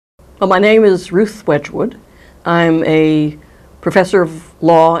Well, my name is Ruth Wedgwood. I'm a professor of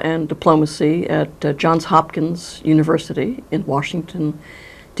law and diplomacy at Johns Hopkins University in Washington,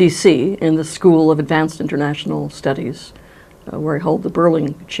 D.C., in the School of Advanced International Studies, where I hold the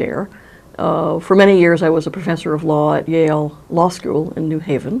Burling Chair. For many years, I was a professor of law at Yale Law School in New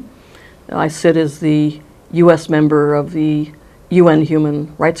Haven. I sit as the U.S. member of the UN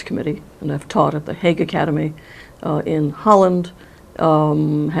Human Rights Committee, and I've taught at the Hague Academy in Holland,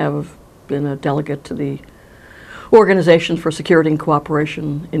 have been a delegate to the Organization for Security and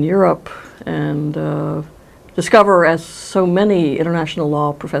Cooperation in Europe, and discover, as so many international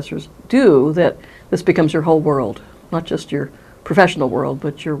law professors do, that this becomes your whole world, not just your professional world,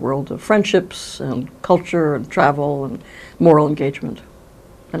 but your world of friendships and culture and travel and moral engagement.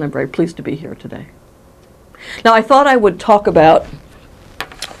 And I'm very pleased to be here today. Now, I thought I would talk about,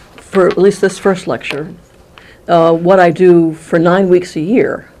 for at least this first lecture, what I do for 9 weeks a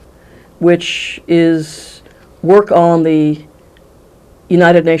year, which is work on the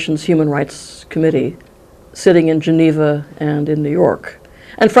United Nations Human Rights Committee, sitting in Geneva and in New York.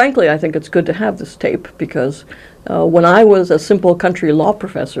 And frankly, I think it's good to have this tape, because when I was a simple country law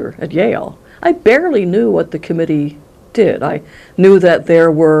professor at Yale, I barely knew what the committee did. I knew that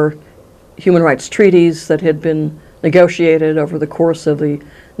there were human rights treaties that had been negotiated over the course of the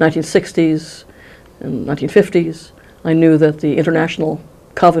 1960s and 1950s. I knew that the International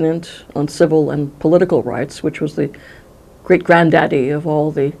Covenant on Civil and Political Rights, which was the great granddaddy of all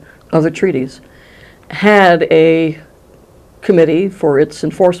the other treaties, had a committee for its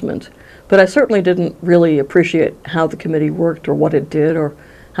enforcement. But I certainly didn't really appreciate how the committee worked or what it did or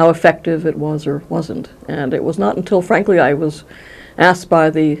how effective it was or wasn't. And it was not until, frankly, I was asked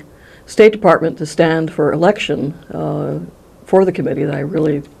by the State Department to stand for election for the committee that I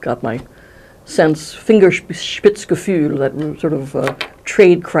really got my sense, Fingerspitzgefühl, that sort of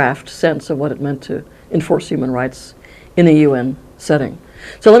tradecraft sense of what it meant to enforce human rights in a UN setting.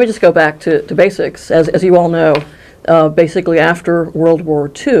 So let me just go back to basics. As you all know, basically after World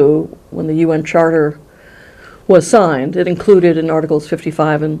War II, when the UN Charter was signed, it included in Articles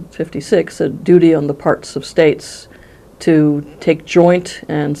 55 and 56 a duty on the parts of states to take joint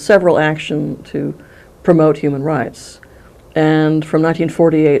and several action to promote human rights. And from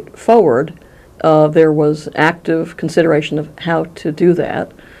 1948 forward, there was active consideration of how to do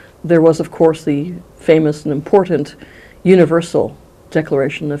that. There was, of course, the famous and important Universal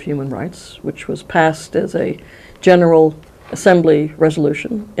Declaration of Human Rights, which was passed as a General Assembly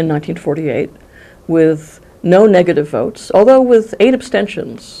resolution in 1948 with no negative votes, although with 8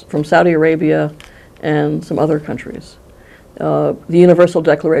 abstentions from Saudi Arabia and some other countries. The Universal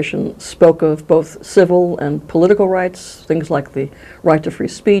Declaration spoke of both civil and political rights, things like the right to free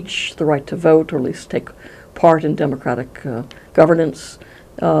speech, the right to vote, or at least take part in democratic governance,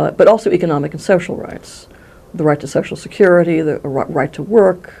 but also economic and social rights, the right to social security, the right to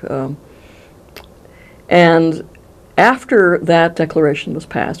work. And after that declaration was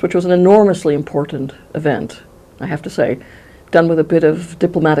passed, which was an enormously important event, I have to say, done with a bit of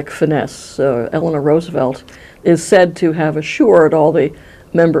diplomatic finesse, Eleanor Roosevelt is said to have assured all the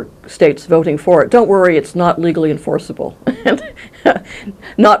member states voting for it, don't worry, it's not legally enforceable, and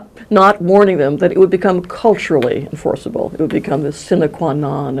not warning them that it would become culturally enforceable. It would become the sine qua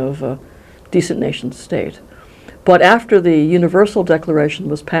non of a decent nation state. But after the Universal Declaration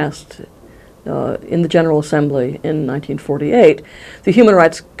was passed in the General Assembly in 1948, the Human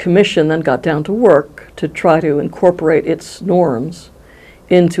Rights Commission then got down to work to try to incorporate its norms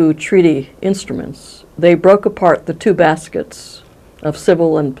into treaty instruments. They broke apart the 2 baskets of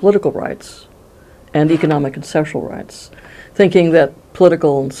civil and political rights and economic and social rights, thinking that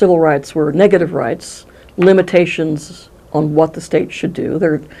political and civil rights were negative rights, limitations on what the state should do.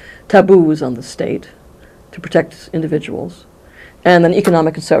 There are taboos on the state to protect individuals. And then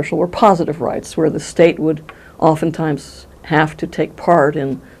economic and social were positive rights, where the state would oftentimes have to take part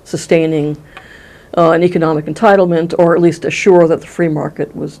in sustaining an economic entitlement, or at least assure that the free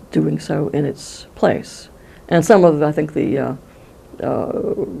market was doing so in its place. And some of, I think, the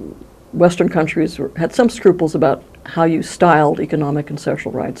Western countries had some scruples about how you styled economic and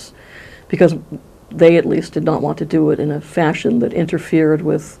social rights, because they at least did not want to do it in a fashion that interfered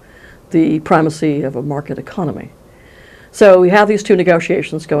with the primacy of a market economy. So we have these 2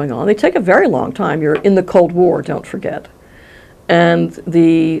 negotiations going on. They take a very long time. You're in the Cold War, don't forget. And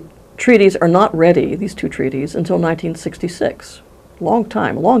the treaties are not ready, these 2 treaties, until 1966. Long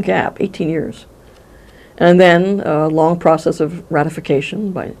time, a long gap, 18 years. And then a long process of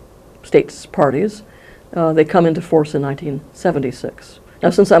ratification by states parties. They come into force in 1976.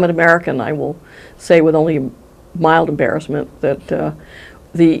 Now, since I'm an American, I will say with only mild embarrassment that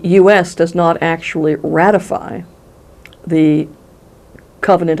the U.S. does not actually ratify the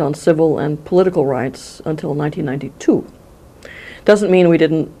Covenant on Civil and Political Rights until 1992. Doesn't mean we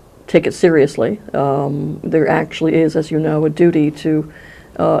didn't take it seriously. There actually is, as you know, a duty to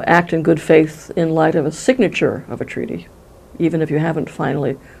act in good faith in light of a signature of a treaty, even if you haven't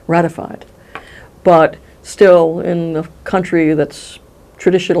finally ratified. But still, in a country that's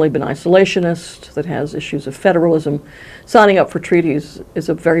traditionally been isolationist, that has issues of federalism, signing up for treaties is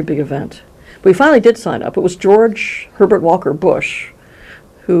a very big event. We finally did sign up. It was George Herbert Walker Bush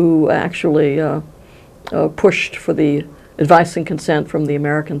who actually pushed for the advice and consent from the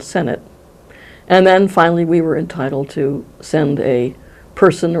American Senate. And then finally we were entitled to send a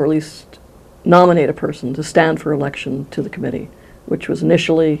person, or at least nominate a person, to stand for election to the committee, which was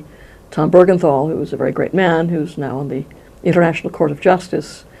initially Tom Bergenthal, who was a very great man, who's now on the International Court of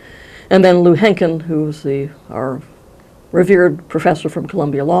Justice, and then Lou Henkin, who's our revered professor from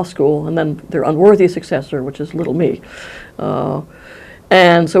Columbia Law School, and then their unworthy successor, which is little me.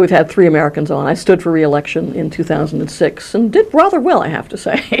 And so we've had 3 Americans on. I stood for re-election in 2006 and did rather well, I have to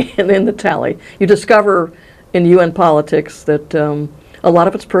say, in the tally. You discover in UN politics that a lot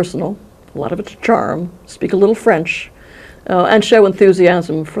of it's personal, a lot of it's charm, speak a little French, and show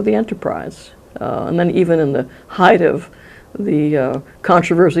enthusiasm for the enterprise. And then even in the height of the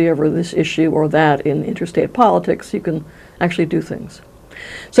controversy over this issue or that in interstate politics, you can actually do things.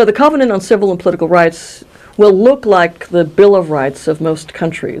 So the Covenant on Civil and Political Rights will look like the Bill of Rights of most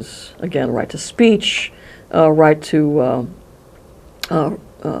countries. Again, right to speech, right to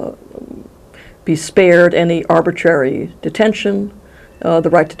be spared any arbitrary detention, the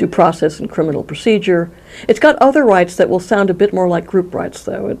right to due process in criminal procedure. It's got other rights that will sound a bit more like group rights,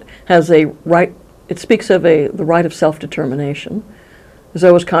 though. It has a right, it speaks of the right of self-determination. There's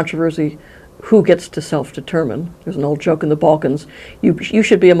always controversy who gets to self-determine. There's an old joke in the Balkans, you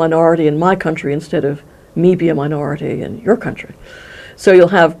should be a minority in my country instead of me be a minority in your country. So you'll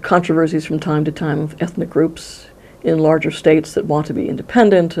have controversies from time to time of ethnic groups in larger states that want to be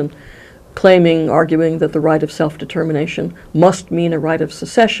independent and arguing that the right of self-determination must mean a right of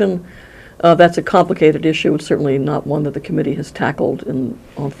secession. That's a complicated issue. It's certainly not one that the committee has tackled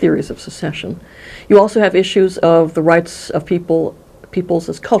on theories of secession. You also have issues of the rights of peoples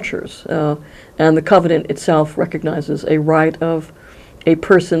as cultures, and the covenant itself recognizes a right of a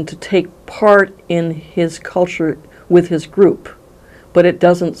person to take part in his culture with his group, but it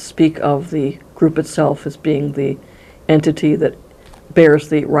doesn't speak of the group itself as being the entity that bears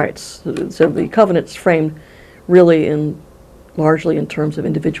the rights. So the covenant's framed really largely in terms of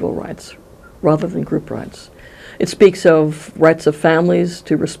individual rights rather than group rights. It speaks of rights of families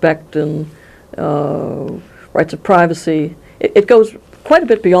to respect and rights of privacy. It goes quite a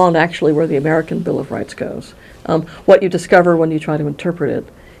bit beyond actually where the American Bill of Rights goes. What you discover when you try to interpret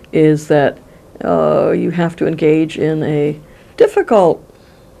it is that you have to engage in a difficult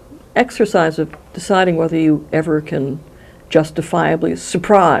exercise of deciding whether you ever can justifiably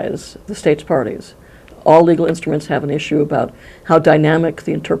surprise the state's parties. All legal instruments have an issue about how dynamic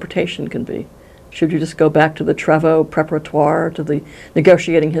the interpretation can be. Should you just go back to the travaux préparatoire, to the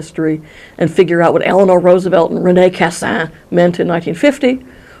negotiating history, and figure out what Eleanor Roosevelt and René Cassin meant in 1950?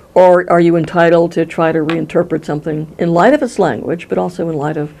 Or are you entitled to try to reinterpret something in light of its language, but also in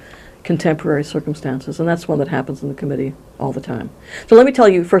light of contemporary circumstances? And that's one that happens in the committee all the time. So let me tell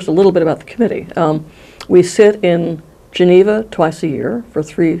you first a little bit about the committee. We sit in Geneva twice a year for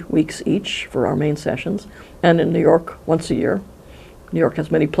 3 weeks each for our main sessions, and in New York once a year. New York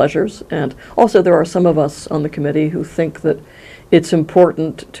has many pleasures, and also there are some of us on the committee who think that it's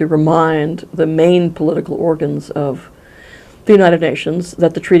important to remind the main political organs of the United Nations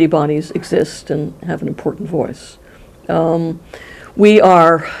that the treaty bodies exist and have an important voice. We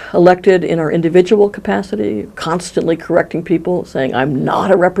are elected in our individual capacity, constantly correcting people, saying, I'm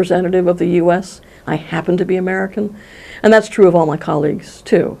not a representative of the U.S., I happen to be American. And that's true of all my colleagues,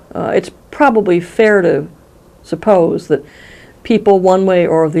 too. It's probably fair to suppose that people, one way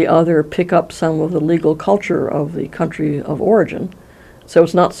or the other, pick up some of the legal culture of the country of origin. So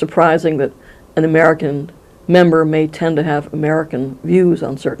it's not surprising that an American member may tend to have American views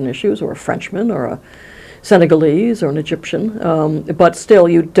on certain issues, or a Frenchman, or a Senegalese, or an Egyptian. But still,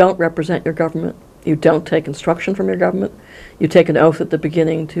 you don't represent your government. You don't take instruction from your government. You take an oath at the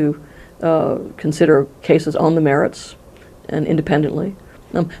beginning to consider cases on the merits and independently.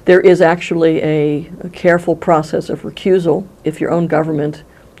 There is actually a careful process of recusal if your own government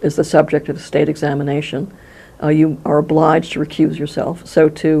is the subject of a state examination. You are obliged to recuse yourself. So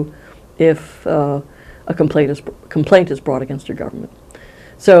too, if a complaint is brought against your government.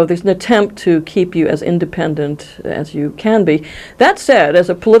 So there's an attempt to keep you as independent as you can be. That said, as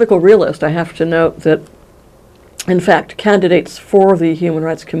a political realist, I have to note that, in fact, candidates for the Human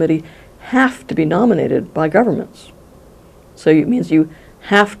Rights Committee have to be nominated by governments. So it means you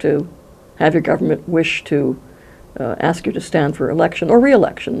have to have your government wish to ask you to stand for election or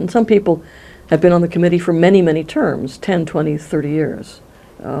re-election. And some people have been on the committee for many, many terms, 10, 20, 30 years.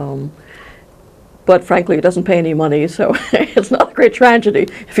 But frankly, it doesn't pay any money, so it's not a great tragedy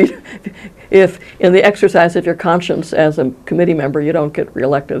if in the exercise of your conscience as a committee member you don't get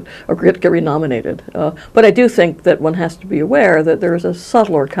reelected or get renominated. But I do think that one has to be aware that there is a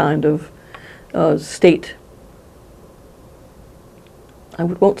subtler kind of state, I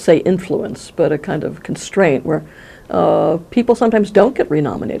won't say influence, but a kind of constraint where people sometimes don't get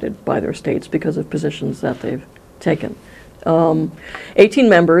renominated by their states because of positions that they've taken. 18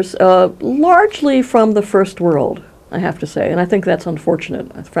 members, largely from the first world, I have to say, and I think that's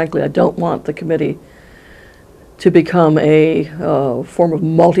unfortunate. Frankly, I don't want the committee to become a form of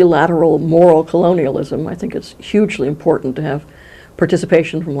multilateral moral colonialism. I think it's hugely important to have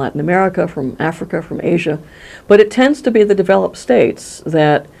participation from Latin America, from Africa, from Asia, but it tends to be the developed states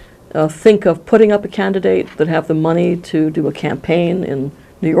that think of putting up a candidate, that have the money to do a campaign in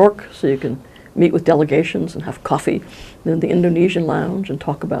New York so you can meet with delegations and have coffee in the Indonesian lounge and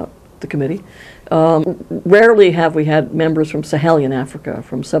talk about the committee. Rarely have we had members from Sahelian Africa,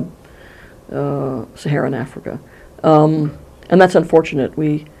 from sub-Saharan Africa. And that's unfortunate.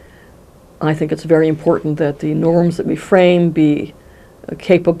 I think it's very important that the norms that we frame be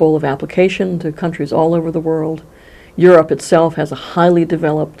capable of application to countries all over the world. Europe itself has a highly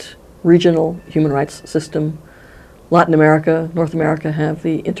developed regional human rights system. Latin America, North America have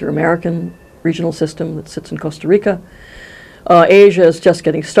the Inter-American regional system that sits in Costa Rica. Asia is just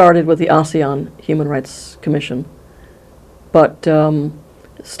getting started with the ASEAN Human Rights Commission. But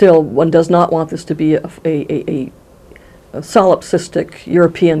still, one does not want this to be a solipsistic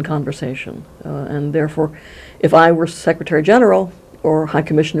European conversation. And therefore, if I were Secretary General or High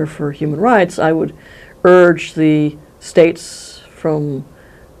Commissioner for Human Rights, I would urge the states from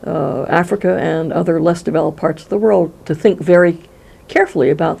Africa and other less developed parts of the world to think very carefully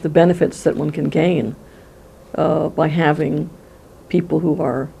about the benefits that one can gain by having people who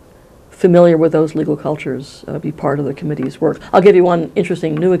are familiar with those legal cultures be part of the committee's work. I'll give you one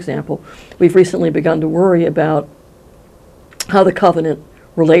interesting new example. We've recently begun to worry about how the covenant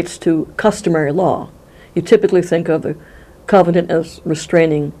relates to customary law. You typically think of the covenant as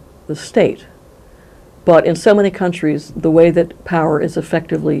restraining the state. But in so many countries, the way that power is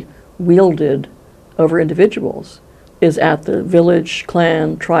effectively wielded over individuals is at the village,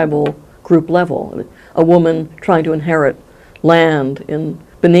 clan, tribal, group level. A woman trying to inherit land in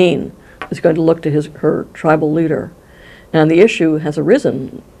Benin is going to look to her tribal leader. And the issue has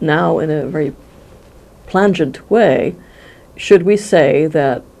arisen now in a very plangent way. Should we say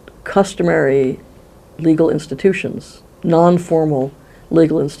that customary legal institutions, non-formal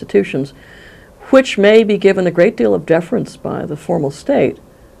legal institutions, which may be given a great deal of deference by the formal state,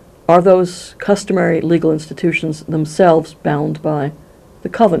 are those customary legal institutions themselves bound by the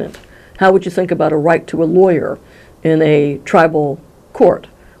covenant? How would you think about a right to a lawyer in a tribal court,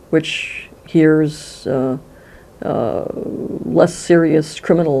 which hears less serious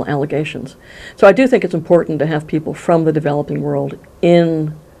criminal allegations? So I do think it's important to have people from the developing world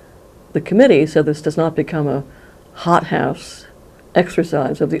in the committee so this does not become a hothouse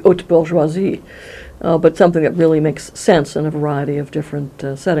exercise of the haute bourgeoisie, but something that really makes sense in a variety of different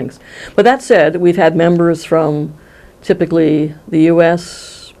settings. But that said, we've had members from typically the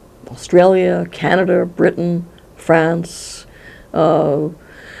US, Australia, Canada, Britain, France,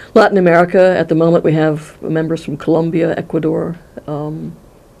 Latin America. At the moment we have members from Colombia, Ecuador, and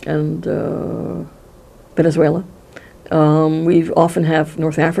Venezuela. We often have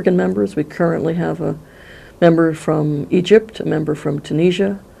North African members. We currently have a member from Egypt, a member from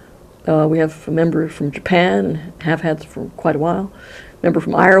Tunisia. We have a member from Japan, and have had for quite a while. Member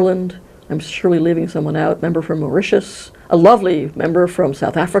from Ireland. I'm surely leaving someone out. Member from Mauritius. A lovely member from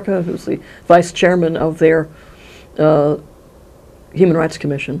South Africa, who's the vice chairman of their Human Rights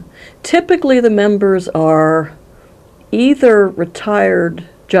Commission. Typically, the members are either retired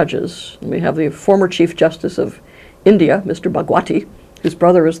judges. We have the former Chief Justice of India, Mr. Bhagwati, whose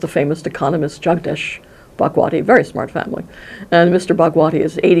brother is the famous economist Jagdish Bhagwati, very smart family. And Mr. Bhagwati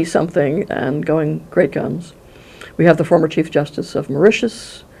is 80-something and going great guns. We have the former Chief Justice of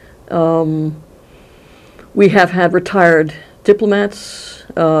Mauritius. We have had retired diplomats,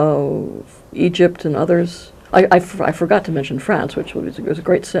 Egypt and others. I forgot to mention France, which was a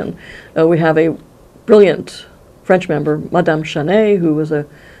great sin. We have a brilliant French member, Madame Chanet, who was a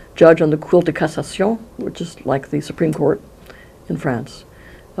judge on the Cour de Cassation, which is like the Supreme Court in France.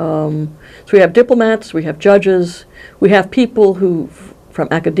 So we have diplomats, we have judges, we have people who, from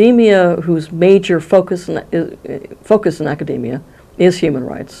academia, whose major focus in academia is human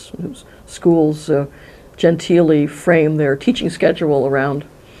rights, whose schools genteelly frame their teaching schedule around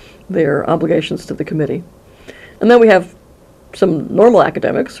their obligations to the committee. And then we have some normal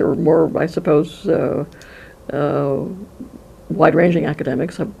academics, or more, I suppose, wide-ranging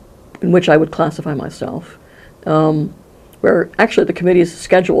academics, in which I would classify myself, where actually the committee's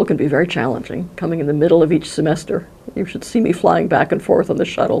schedule can be very challenging, coming in the middle of each semester. You should see me flying back and forth on the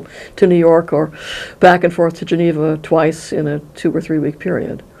shuttle to New York or back and forth to Geneva twice in a 2 or 3 week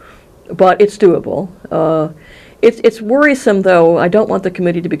period. But it's doable. It's worrisome, though. I don't want the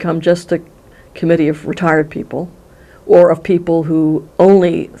committee to become just a committee of retired people or of people who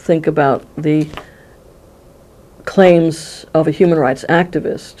only think about the claims of a human rights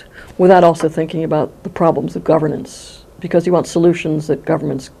activist without also thinking about the problems of governance, because you want solutions that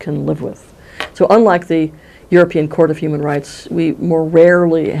governments can live with. So unlike the European Court of Human Rights, we more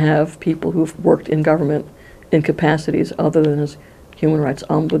rarely have people who've worked in government in capacities other than as human rights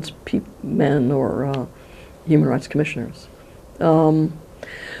ombudsmen or human rights commissioners.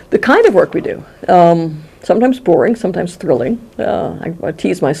 The kind of work we do, sometimes boring, sometimes thrilling. I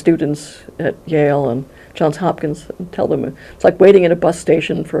tease my students at Yale and Johns Hopkins and tell them it's like waiting at a bus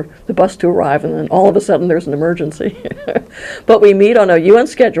station for the bus to arrive, and then all of a sudden there's an emergency. But we meet on a UN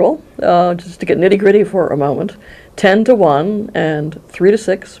schedule, just to get nitty-gritty for a moment, 10 to 1 and 3 to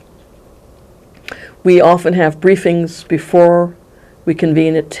 6. We often have briefings before we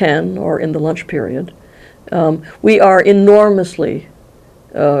convene at 10 or in the lunch period. We are enormously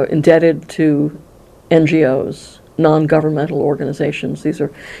indebted to NGOs, non-governmental organizations. These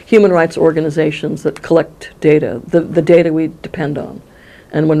are human rights organizations that collect data, the data we depend on.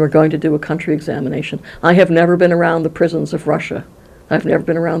 And when we're going to do a country examination, I have never been around the prisons of Russia. I've never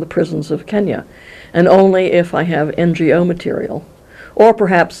been around the prisons of Kenya. And only if I have NGO material, or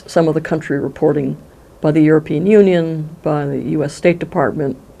perhaps some of the country reporting by the European Union, by the US State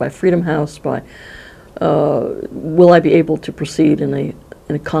Department, by Freedom House, will I be able to proceed in a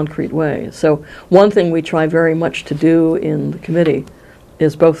concrete way. So one thing we try very much to do in the committee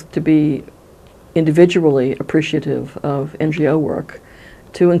is both to be individually appreciative of NGO work,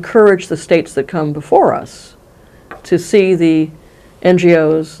 to encourage the states that come before us to see the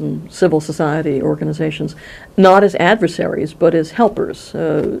NGOs and civil society organizations not as adversaries but as helpers.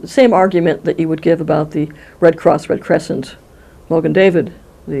 Same argument that you would give about the Red Cross, Red Crescent, Mogen David,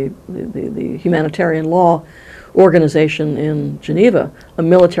 the humanitarian law organization in Geneva. A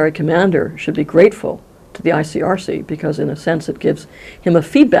military commander should be grateful to the ICRC because in a sense it gives him a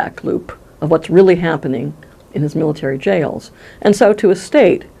feedback loop of what's really happening in his military jails. And so to a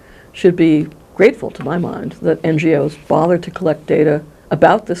state should be grateful, to my mind, that NGOs bother to collect data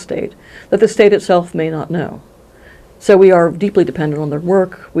about the state that the state itself may not know. So we are deeply dependent on their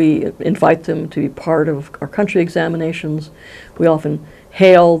work. We invite them to be part of our country examinations. We often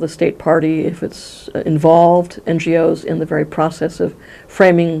hail the state party if it's involved, NGOs, in the very process of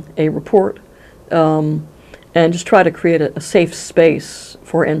framing a report, and just try to create a safe space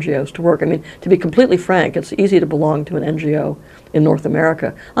for NGOs to work. I mean, to be completely frank, it's easy to belong to an NGO in North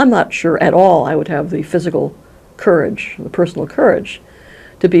America. I'm not sure at all I would have the physical courage, the personal courage,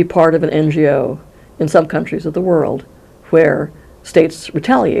 to be part of an NGO in some countries of the world where states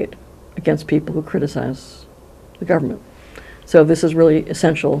retaliate against people who criticize the government. So this is really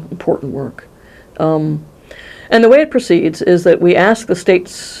essential, important work. And the way it proceeds is that we ask the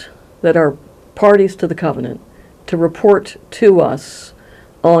states that are parties to the covenant to report to us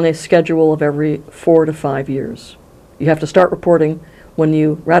on a schedule of every 4 to 5 years. You have to start reporting when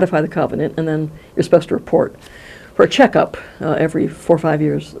you ratify the covenant, and then you're supposed to report for a checkup every 4 or 5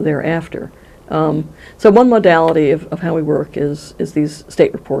 years thereafter. So one modality of how we work is these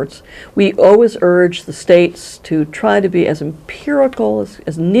state reports. We always urge the states to try to be as empirical,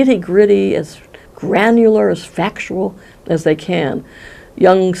 as nitty-gritty, as granular, as factual as they can.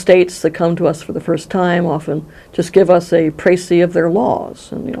 Young states that come to us for the first time often just give us a précis of their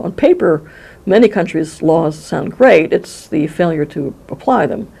laws. And on paper, many countries' laws sound great. It's the failure to apply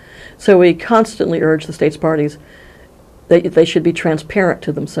them. So we constantly urge the states parties they should be transparent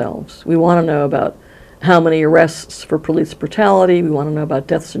to themselves. We want to know about how many arrests for police brutality. We want to know about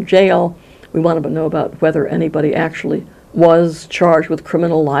deaths in jail. We want to know about whether anybody actually was charged with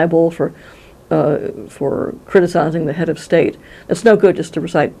criminal libel for criticizing the head of state. It's no good just to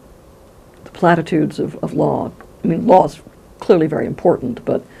recite the platitudes of law. I mean, law is clearly very important,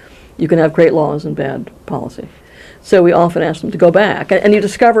 but you can have great laws and bad policy. So we often ask them to go back. And you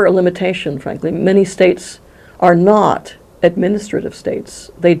discover a limitation, frankly. Many states are not administrative states.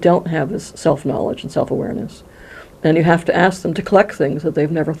 They don't have this self-knowledge and self-awareness. And you have to ask them to collect things that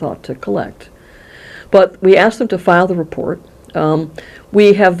they've never thought to collect. But we ask them to file the report.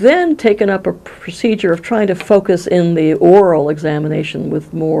 We have then taken up a procedure of trying to focus in the oral examination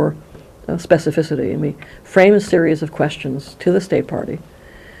with more specificity. And we frame a series of questions to the state party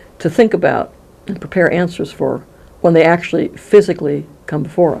to think about and prepare answers for when they actually physically come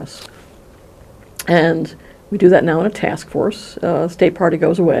before us. And we do that now in a task force. State party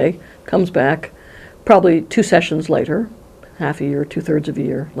goes away, comes back, probably 2 sessions later, half a year, 2/3 of a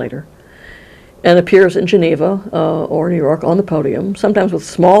year later, and appears in Geneva or New York on the podium, sometimes with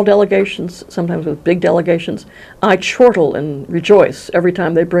small delegations, sometimes with big delegations. I chortle and rejoice every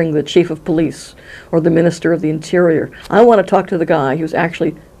time they bring the chief of police or the minister of the interior. I want to talk to the guy who's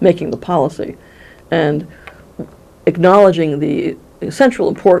actually making the policy and acknowledging the essential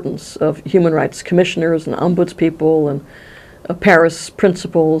importance of human rights commissioners and ombudspeople and Paris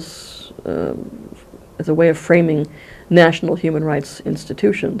principles as a way of framing national human rights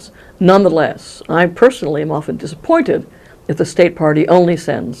institutions. Nonetheless, I personally am often disappointed if the state party only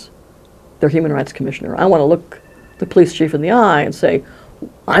sends their human rights commissioner. I want to look the police chief in the eye and say,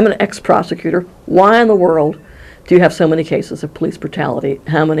 I'm an ex-prosecutor. Why in the world do you have so many cases of police brutality?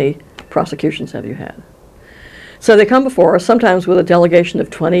 How many prosecutions have you had? So they come before us, sometimes with a delegation of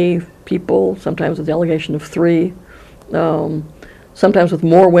 20 people, sometimes a delegation of 3, sometimes with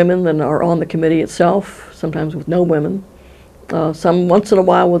more women than are on the committee itself, sometimes with no women, some once in a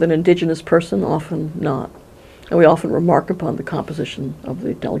while with an indigenous person, often not. And we often remark upon the composition of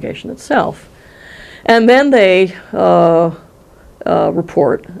the delegation itself. And then they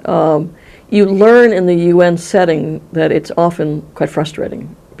report. You learn in the UN setting that it's often quite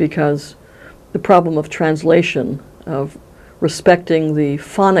frustrating because the problem of translation, of respecting the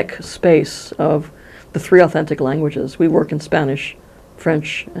phonic space of the 3 authentic languages. We work in Spanish,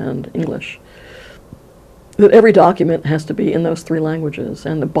 French, and English. That every document has to be in those 3 languages,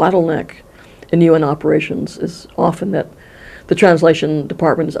 and the bottleneck in UN operations is often that the translation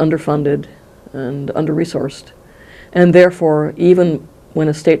department is underfunded and under-resourced, and therefore even when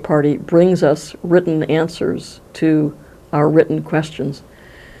a state party brings us written answers to our written questions,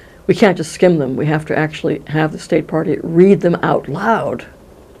 we can't just skim them. We have to actually have the state party read them out loud.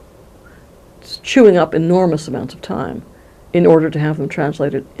 It's chewing up enormous amounts of time in order to have them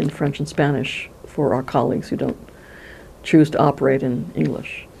translated in French and Spanish for our colleagues who don't choose to operate in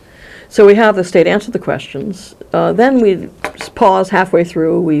English. So we have the state answer the questions. Then we pause halfway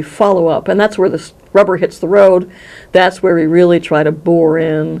through. We follow up. And that's where the rubber hits the road. That's where we really try to bore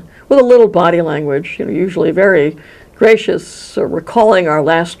in with a little body language, usually very gracious, recalling our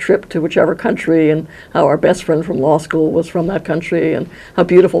last trip to whichever country and how our best friend from law school was from that country and how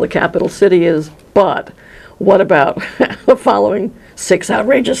beautiful the capital city is. But what about the following 6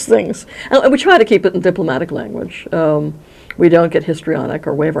 outrageous things? And we try to keep it in diplomatic language. We don't get histrionic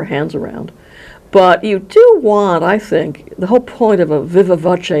or wave our hands around. But you do want, I think, the whole point of a viva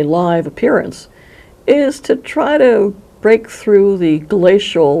voce live appearance is to try to break through the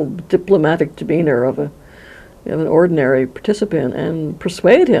glacial diplomatic demeanor of an ordinary participant and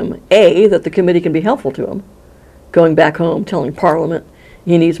persuade him, A, that the committee can be helpful to him, going back home telling Parliament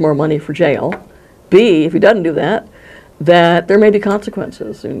he needs more money for jail. B, if he doesn't do that, that there may be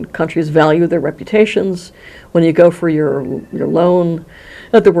consequences, and countries value their reputations. When you go for your loan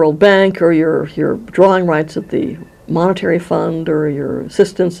at the World Bank or your drawing rights at the Monetary Fund or your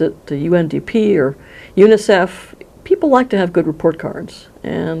assistance at the UNDP or UNICEF, people like to have good report cards.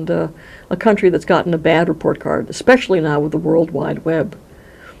 And a country that's gotten a bad report card, especially now with the World Wide Web,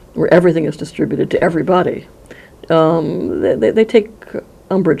 where everything is distributed to everybody, they take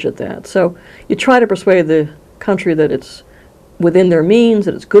umbrage at that. So you try to persuade the country that it's within their means,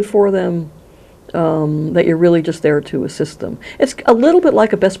 that it's good for them, that you're really just there to assist them. It's a little bit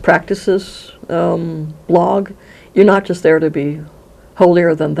like a best practices blog. You're not just there to be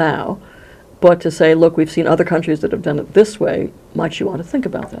holier than thou, but to say, look, we've seen other countries that have done it this way. Might you want to think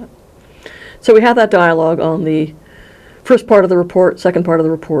about that? So we have that dialogue on the first part of the report, second part of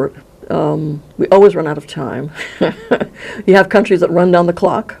the report. We always run out of time. You have countries that run down the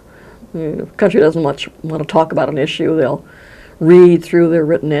clock. If a country doesn't much want to talk about an issue, they'll read through their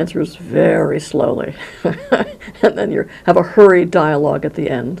written answers very slowly. And then you have a hurried dialogue at the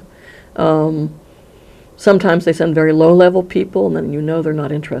end. Sometimes they send very low-level people, and then you know they're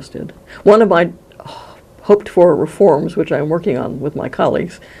not interested. One of my hoped-for reforms, which I'm working on with my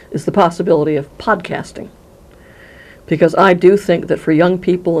colleagues, is the possibility of podcasting. because I do think that for young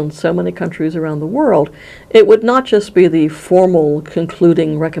people in so many countries around the world, it would not just be the formal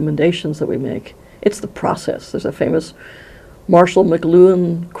concluding recommendations that we make, it's the process. There's a famous Marshall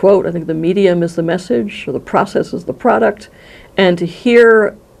McLuhan quote, I think the medium is the message, or the process is the product, and to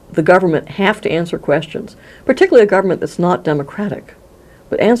hear the government have to answer questions, particularly a government that's not democratic,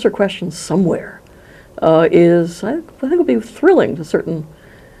 but answer questions somewhere, I think will be thrilling to certain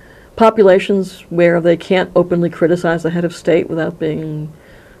populations where they can't openly criticize the head of state without being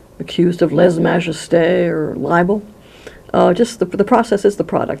accused of lèse-majesté or libel. Just the process is the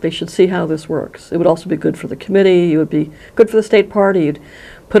product. They should see how this works. It would also be good for the committee. It would be good for the state party. You'd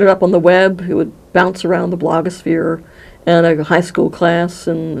put it up on the web. It would bounce around the blogosphere, and a high school class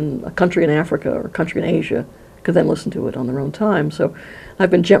in a country in Africa or a country in Asia could then listen to it on their own time. So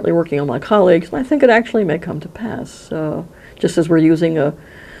I've been gently working on my colleagues, and I think it actually may come to pass. Just as we're using a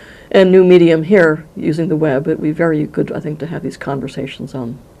new medium here, using the web, it would be very good, I think, to have these conversations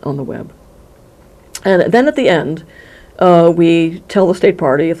on the web. And then at the end, we tell the state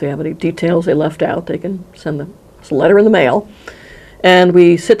party if they have any details they left out, they can send us a letter in the mail. And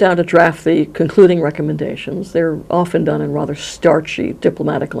we sit down to draft the concluding recommendations. They're often done in rather starchy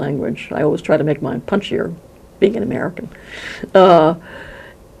diplomatic language. I always try to make mine punchier, being an American.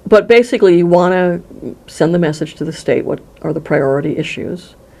 But basically, you want to send the message to the state, what are the priority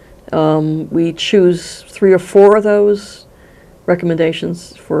issues. We choose 3 or 4 of those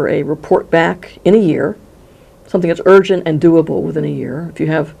recommendations for a report back in a year, something that's urgent and doable within a year. If you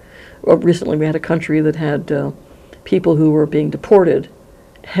have, recently we had a country that had people who were being deported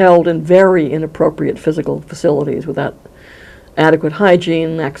held in very inappropriate physical facilities without adequate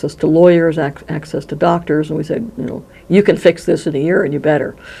hygiene, access to lawyers, access to doctors, and we said, you can fix this in a year and you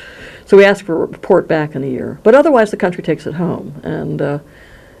better. So we asked for a report back in a year. But otherwise the country takes it home and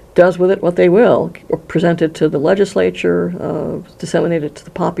does with it what they will, or present it to the legislature, disseminate it to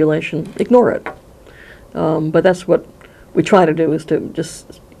the population, ignore it. But that's what we try to do, is to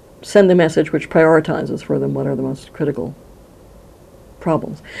just send a message which prioritizes for them what are the most critical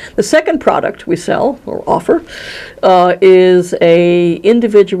problems. The second product we sell or offer is a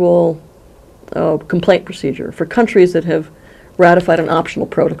individual complaint procedure for countries that have ratified an optional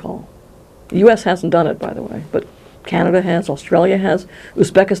protocol. The U.S. hasn't done it, by the way, but Canada has, Australia has,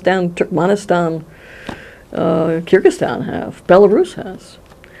 Uzbekistan, Turkmenistan, Kyrgyzstan have, Belarus has.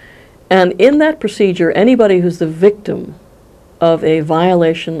 And in that procedure, anybody who's the victim of a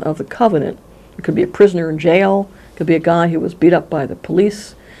violation of the covenant, it could be a prisoner in jail, it could be a guy who was beat up by the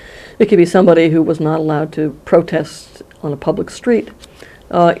police, it could be somebody who was not allowed to protest on a public street,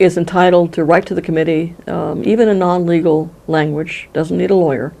 is entitled to write to the committee, even in non-legal language, doesn't need a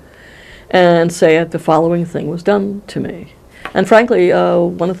lawyer, and say the following thing was done to me. And frankly,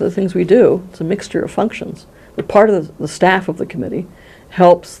 one of the things we do, it's a mixture of functions, but part of the staff of the committee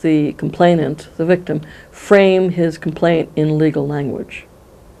helps the complainant, the victim, frame his complaint in legal language.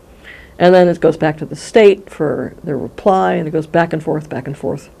 And then it goes back to the state for their reply, and it goes back and forth,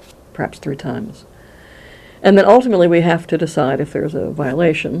 perhaps 3 times. And then ultimately we have to decide if there's a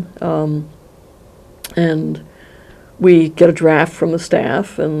violation. And we get a draft from the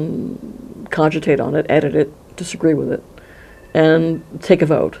staff and cogitate on it, edit it, disagree with it, and take a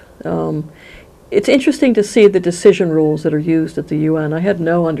vote. It's interesting to see the decision rules that are used at the UN. I had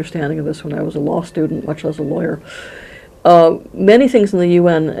no understanding of this when I was a law student, much less a lawyer. Many things in the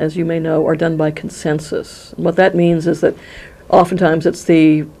UN, as you may know, are done by consensus. And what that means is that oftentimes it's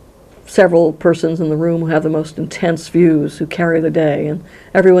the several persons in the room who have the most intense views who carry the day, and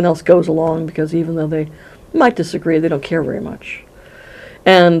everyone else goes along because even though they might disagree, they don't care very much.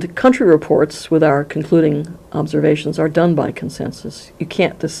 And country reports with our concluding observations are done by consensus. You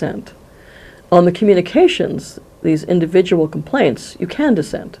can't dissent. On the communications, these individual complaints, you can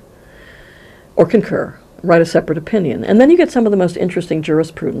dissent or concur, write a separate opinion. And then you get some of the most interesting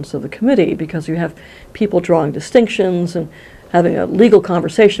jurisprudence of the committee, because you have people drawing distinctions and having a legal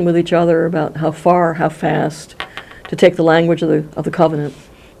conversation with each other about how far, how fast to take the language of the covenant.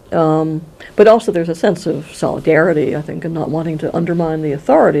 But also there's a sense of solidarity, I think, and not wanting to undermine the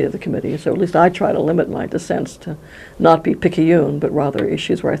authority of the committee. So at least I try to limit my dissents to not be picayune, but rather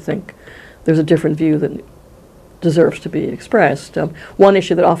issues where I think there's a different view that deserves to be expressed. One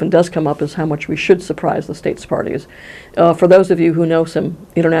issue that often does come up is how much we should surprise the states parties. For those of you who know some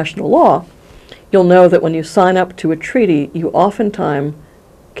international law, you'll know that when you sign up to a treaty, you oftentimes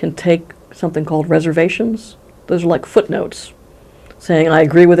can take something called reservations. Those are like footnotes, saying, I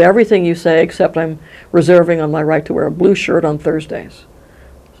agree with everything you say, except I'm reserving on my right to wear a blue shirt on Thursdays.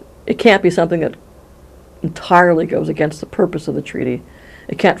 It can't be something that entirely goes against the purpose of the treaty.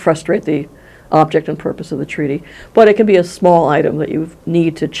 It can't frustrate the object and purpose of the treaty, but it can be a small item that you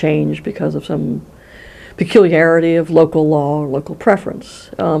need to change because of some peculiarity of local law or local preference.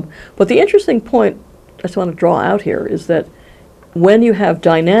 But the interesting point I just want to draw out here is that when you have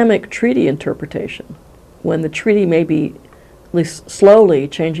dynamic treaty interpretation, when the treaty may be at least slowly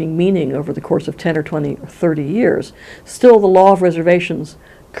changing meaning over the course of 10 or 20 or 30 years, still the law of reservations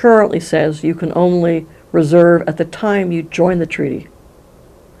currently says you can only reserve at the time you join the treaty.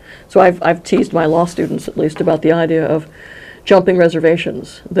 So I've teased my law students at least about the idea of jumping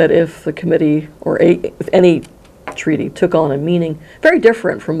reservations, that if the committee or if any treaty took on a meaning very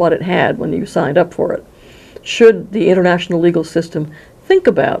different from what it had when you signed up for it, should the international legal system think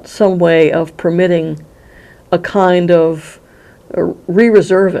about some way of permitting a kind of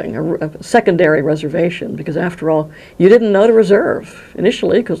re-reserving, a secondary reservation, because after all, you didn't know to reserve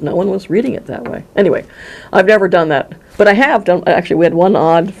initially because no one was reading it that way. Anyway, I've never done that, but I have done, actually we had one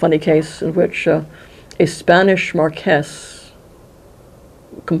odd, funny case in which a Spanish marquess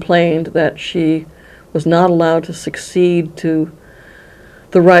complained that she was not allowed to succeed to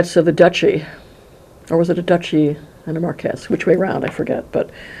the rights of the duchy, or was it a duchy and a marquess, which way around, I forget, but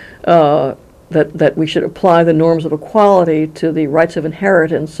that we should apply the norms of equality to the rights of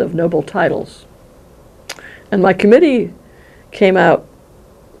inheritance of noble titles. And my committee came out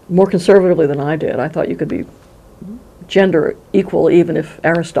more conservatively than I did. I thought you could be gender equal even if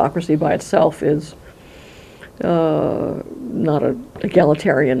aristocracy by itself is not an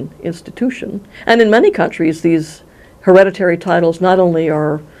egalitarian institution. And in many countries, these hereditary titles not only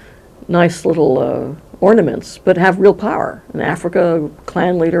are nice little ornaments, but have real power. In Africa, a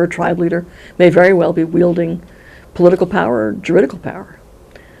clan leader, a tribe leader may very well be wielding political power or juridical power.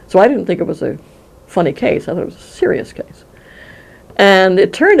 So I didn't think it was a funny case. I thought it was a serious case. And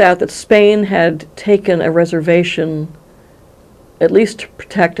it turned out that Spain had taken a reservation, at least to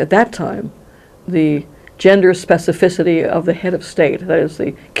protect at that time, the gender specificity of the head of state. That is,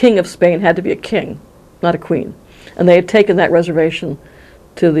 the king of Spain had to be a king, not a queen. And they had taken that reservation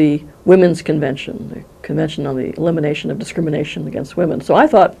to the Women's Convention, the Convention on the Elimination of Discrimination Against Women. So I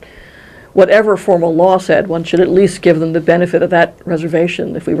thought whatever formal law said, one should at least give them the benefit of that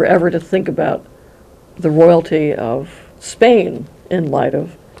reservation if we were ever to think about the royalty of Spain in light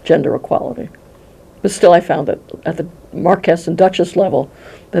of gender equality. But still I found that at the Marquess and Duchess level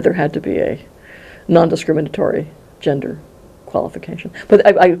that there had to be a non-discriminatory gender qualification. But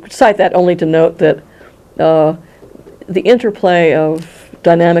I cite that only to note that the interplay of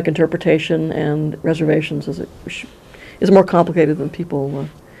dynamic interpretation and reservations is more complicated than people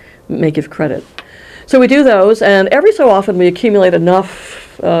may give credit. So we do those, and every so often we accumulate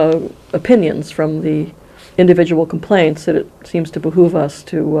enough opinions from the individual complaints that it seems to behoove us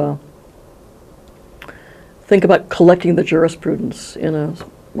to think about collecting the jurisprudence in a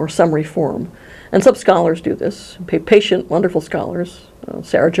more summary form. And some scholars do this, patient, wonderful scholars.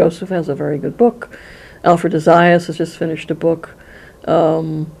 Sarah Joseph has a very good book. Alfred de Zayas has just finished a book.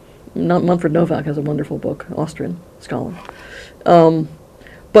 Manfred Novak has a wonderful book, Austrian scholar.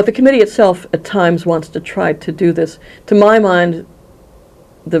 But the committee itself at times wants to try to do this. To my mind,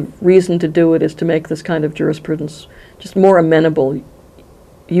 the reason to do it is to make this kind of jurisprudence just more amenable,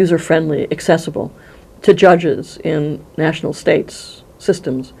 user-friendly, accessible to judges in national states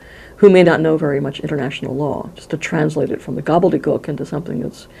systems who may not know very much international law, just to translate it from the gobbledygook into something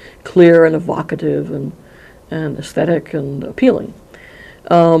that's clear and evocative and aesthetic and appealing.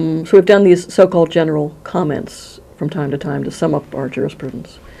 So we've done these so-called general comments from time to sum up our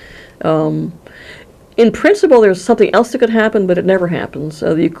jurisprudence. In principle, there's something else that could happen, but it never happens.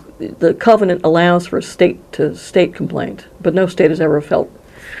 The covenant allows for a state-to-state complaint, but no state has ever felt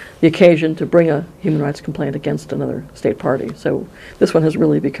the occasion to bring a human rights complaint against another state party. So this one has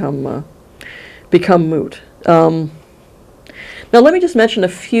really become moot. Now let me just mention a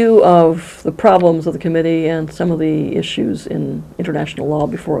few of the problems of the committee and some of the issues in international law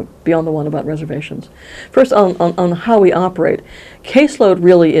beyond the one about reservations. First, on how we operate. Caseload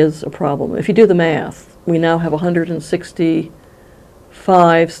really is a problem. If you do the math, we now have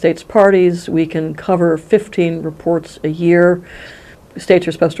 165 states parties. We can cover 15 reports a year. States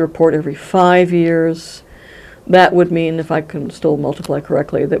are supposed to report every 5 years. That would mean, if I can still multiply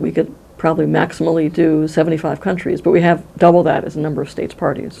correctly, that we could probably maximally do 75 countries, but we have double that as a number of states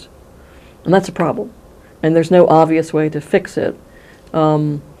parties. And that's a problem. And there's no obvious way to fix it.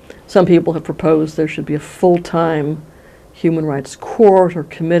 Some people have proposed there should be a full-time human rights court or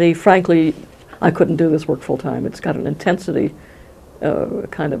committee. Frankly, I couldn't do this work full-time. It's got an intensity,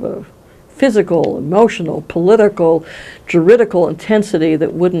 kind of a physical, emotional, political, juridical intensity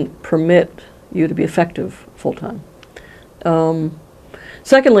that wouldn't permit you to be effective full-time.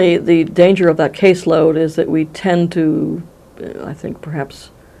 Secondly, the danger of that caseload is that we tend to, I think,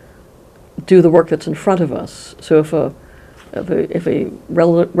 perhaps do the work that's in front of us. So if a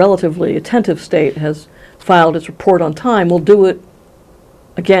relatively attentive state has filed its report on time, we'll do it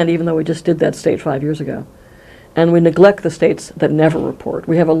again, even though we just did that state 5 years ago. And we neglect the states that never report.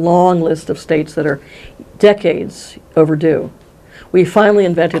 We have a long list of states that are decades overdue. We finally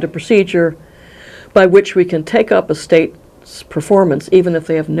invented a procedure by which we can take up a state's performance even if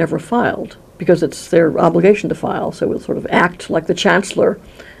they have never filed, because it's their obligation to file. So we'll sort of act like the chancellor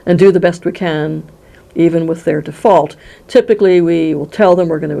and do the best we can even with their default. Typically, we will tell them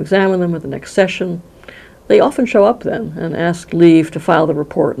we're going to examine them at the next session. They often show up then and ask leave to file the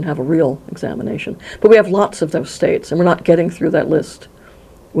report and have a real examination. But we have lots of those states, and we're not getting through that list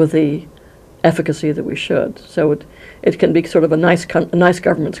with the efficacy that we should. So it can be sort of a nice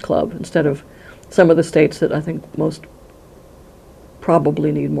government's club instead of some of the states that I think most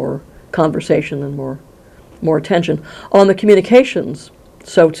probably need more conversation and more attention. On the communications,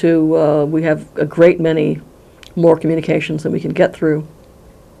 so too, we have a great many more communications than we can get through.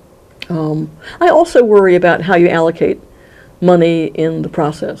 I also worry about how you allocate money in the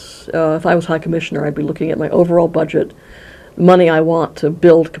process. If I was High Commissioner, I'd be looking at my overall budget, the money I want to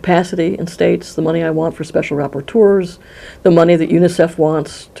build capacity in states, the money I want for special rapporteurs, the money that UNICEF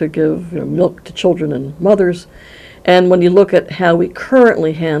wants to give milk to children and mothers. And when you look at how we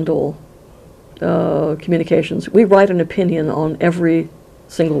currently handle communications, we write an opinion on every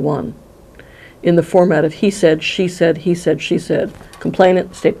single one in the format of he said, she said, he said, she said,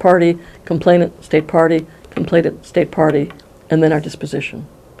 complainant, state party, complainant, state party, complainant, state party, and then our disposition.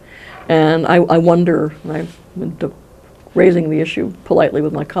 And I wonder, and I've been raising the issue politely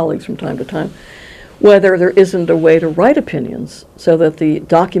with my colleagues from time to time, whether there isn't a way to write opinions so that the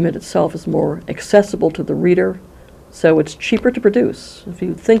document itself is more accessible to the reader, so it's cheaper to produce. If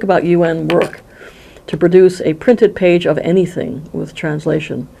you think about UN work, to produce a printed page of anything with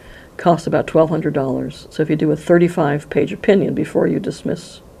translation costs about $1,200. So if you do a 35-page opinion before you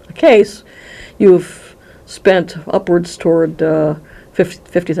dismiss a case, you've spent upwards toward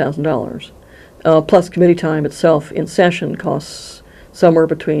 $50,000. Plus committee time itself in session costs somewhere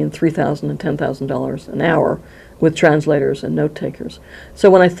between $3,000 and $10,000 an hour with translators and note takers. So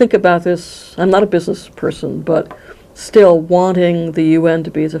when I think about this, I'm not a business person, but still wanting the UN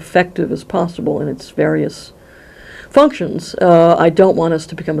to be as effective as possible in its various functions, I don't want us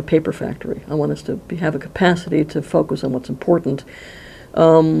to become a paper factory. I want us to have a capacity to focus on what's important.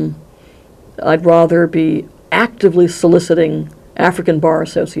 I'd rather be actively soliciting African bar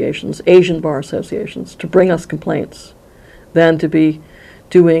associations, Asian bar associations to bring us complaints than to be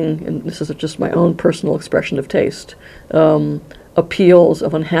doing, and this is just my own personal expression of taste, appeals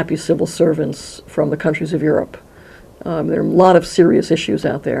of unhappy civil servants from the countries of Europe. There are a lot of serious issues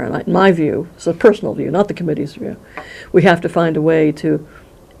out there, and in my view, it's a personal view, not the committee's view, we have to find a way to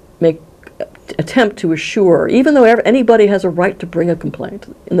attempt to assure, even though anybody has a right to bring a complaint,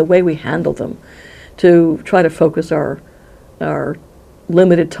 in the way we handle them, to try to focus our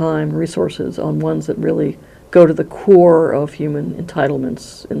limited time resources on ones that really go to the core of human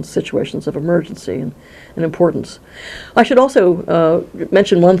entitlements in situations of emergency and importance. I should also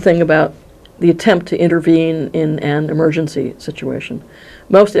mention one thing about the attempt to intervene in an emergency situation.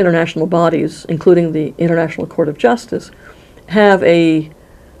 Most international bodies, including the International Court of Justice, have a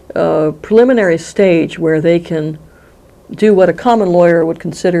preliminary stage where they can do what a common lawyer would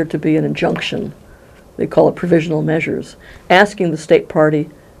consider to be an injunction. They call it provisional measures, asking the state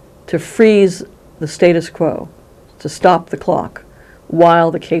party to freeze the status quo, to stop the clock while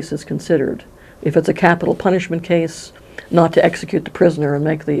the case is considered. If it's a capital punishment case, not to execute the prisoner and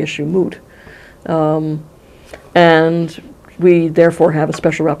make the issue moot. And we therefore have a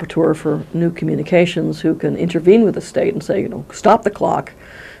special rapporteur for new communications who can intervene with the state and say, stop the clock.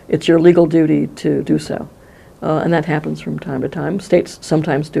 It's your legal duty to do so. And that happens from time to time. States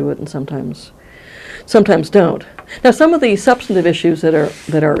sometimes do it and sometimes don't. Now, some of the substantive issues that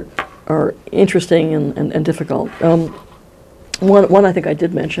are interesting and difficult. One I think I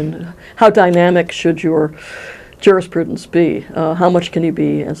did mention, how dynamic should your jurisprudence be? How much can you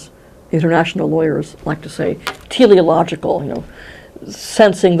be, as international lawyers like to say, teleological,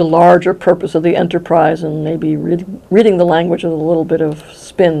 sensing the larger purpose of the enterprise and maybe reading the language with a little bit of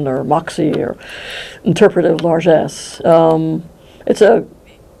spin or moxie or interpretive largesse. It's a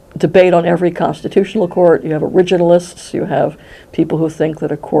debate on every constitutional court. You have originalists, you have people who think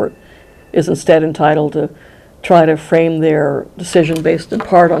that a court is instead entitled to try to frame their decision based in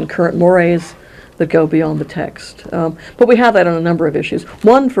part on current mores that go beyond the text. But we have that on a number of issues.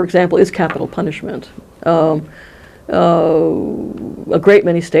 One, for example, is capital punishment. a great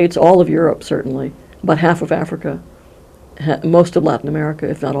many states, all of Europe certainly, about half of Africa, most of Latin America,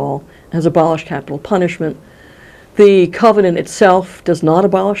 if not all, has abolished capital punishment. The covenant itself does not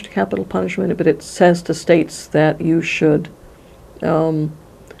abolish capital punishment, but it says to states that you should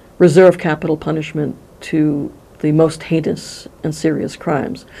reserve capital punishment to the most heinous and serious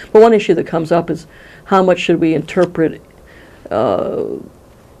crimes. But one issue that comes up is how much should we interpret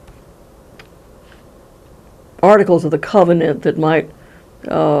articles of the covenant that might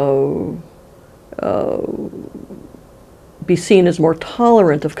be seen as more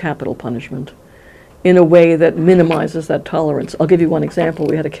tolerant of capital punishment in a way that minimizes that tolerance. I'll give you one example.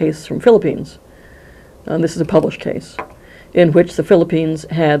 We had a case from Philippines, and this is a published case, in which the Philippines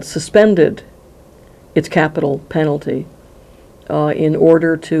had suspended its capital penalty in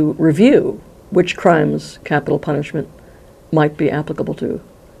order to review which crimes capital punishment might be applicable to.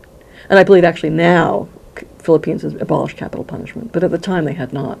 And I believe actually now Philippines has abolished capital punishment, but at the time they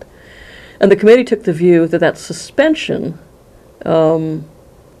had not. And the committee took the view that that suspension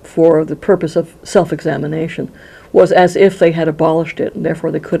for the purpose of self-examination was as if they had abolished it, and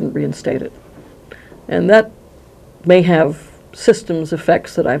therefore they couldn't reinstate it. And that may have systems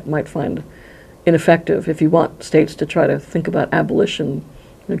effects that I might find ineffective if you want states to try to think about abolition,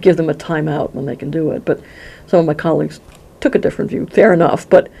 give them a timeout when they can do it. But some of my colleagues took a different view. Fair enough,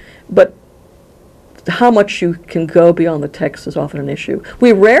 but how much you can go beyond the text is often an issue.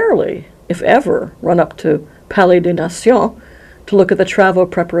 We rarely, if ever, run up to Palais des Nations to look at the travaux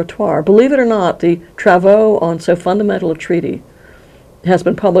préparatoires. Believe it or not, the travaux on so fundamental a treaty has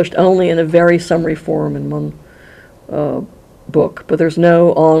been published only in a very summary form in one book, but there's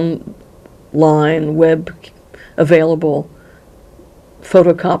no online, web available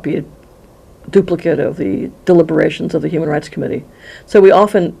photocopied duplicate of the deliberations of the Human Rights Committee. So we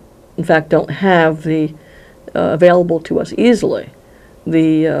often, in fact, don't have the available to us easily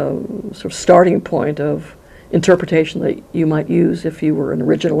the sort of starting point of interpretation that you might use if you were an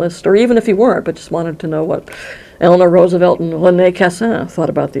originalist, or even if you weren't, but just wanted to know what Eleanor Roosevelt and René Cassin thought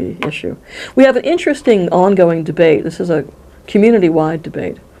about the issue. We have an interesting ongoing debate. This is a community-wide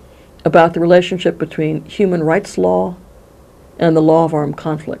debate about the relationship between human rights law and the law of armed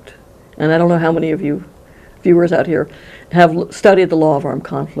conflict. And I don't know how many of you viewers out here have studied the law of armed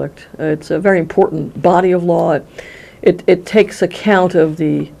conflict. It's a very important body of law. It takes account of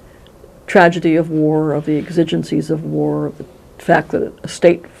the tragedy of war, of the exigencies of war, of the fact that a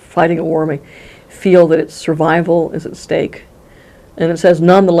state fighting a war may feel that its survival is at stake. And it says,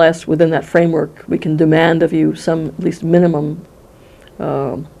 nonetheless, within that framework, we can demand of you some at least minimum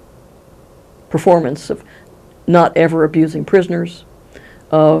performance of not ever abusing prisoners,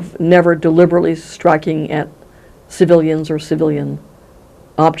 of never deliberately striking at civilians or civilian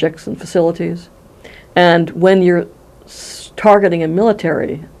objects and facilities. And when you're targeting a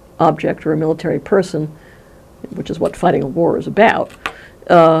military object or a military person, which is what fighting a war is about,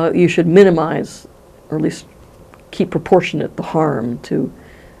 you should minimize, or at least keep proportionate, the harm to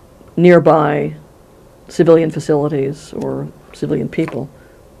nearby civilian facilities or civilian people.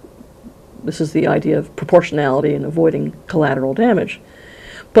 This is the idea of proportionality and avoiding collateral damage.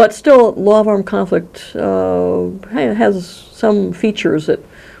 But still, law of armed conflict has some features that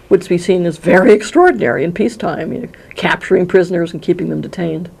would be seen as very extraordinary in peacetime, capturing prisoners and keeping them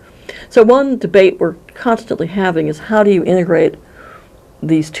detained. So one debate we're constantly having is, how do you integrate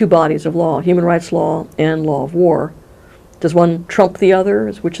these two bodies of law, human rights law and law of war? Does one trump the other?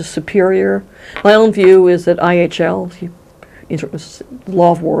 Which is superior? My own view is that IHL,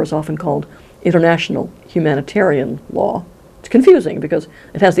 law of war, is often called international humanitarian law. It's confusing because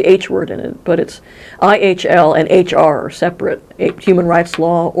it has the H word in it, but it's IHL and HR are separate. Human rights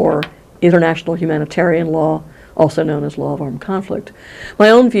law or international humanitarian law, also known as law of armed conflict.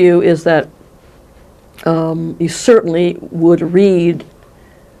 My own view is that you certainly would read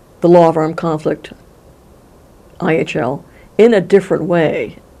the law of armed conflict, IHL, in a different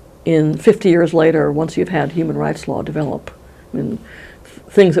way in 50 years later, once you've had human rights law develop. I mean,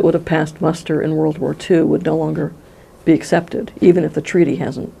 things that would have passed muster in World War II would no longer be accepted, even if the treaty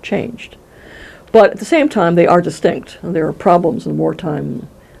hasn't changed. But at the same time, they are distinct. And there are problems in wartime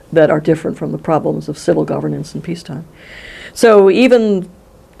that are different from the problems of civil governance in peacetime. So even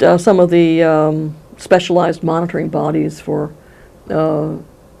some of the specialized monitoring bodies for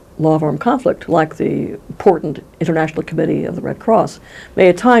law of armed conflict, like the important International Committee of the Red Cross, may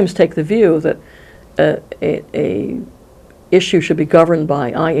at times take the view that a issue should be governed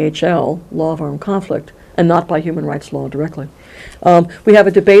by IHL, law of armed conflict, and not by human rights law directly. We have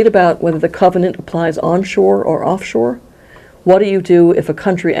a debate about whether the covenant applies onshore or offshore. What do you do if a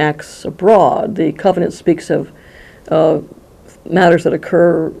country acts abroad? The covenant speaks of matters that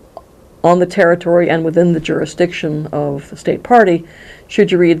occur on the territory and within the jurisdiction of the state party,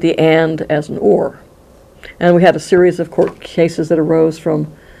 should you read the and as an or. And we had a series of court cases that arose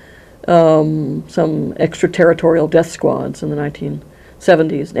from some extraterritorial death squads in the 1970s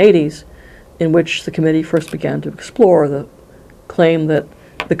and 80s, in which the committee first began to explore the claim that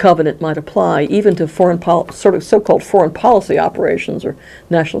the covenant might apply even to sort of so-called foreign policy operations or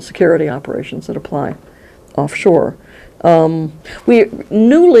national security operations that apply offshore. We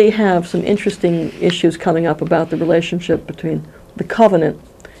newly have some interesting issues coming up about the relationship between the covenant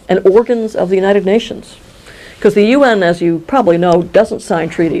and organs of the United Nations. Because the UN, as you probably know, doesn't sign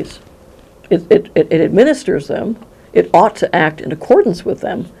treaties. It administers them. It ought to act in accordance with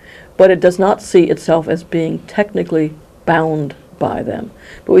them, but it does not see itself as being technically bound by them.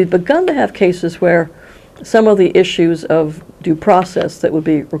 But we've begun to have cases where some of the issues of due process that would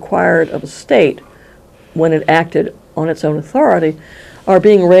be required of a state when it acted on its own authority are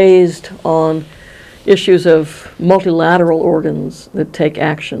being raised on issues of multilateral organs that take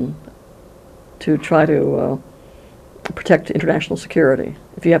action to try to protect international security.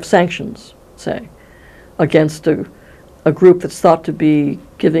 If you have sanctions, say, against a group that's thought to be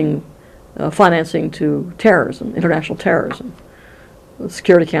giving financing to terrorism, international terrorism, the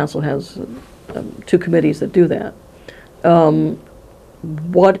Security Council has two committees that do that.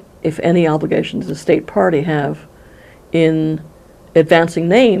 What, if any, obligation does the state party have in advancing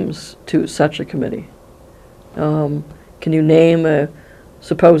names to such a committee? Can you name a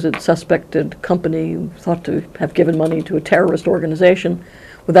supposed suspected company thought to have given money to a terrorist organization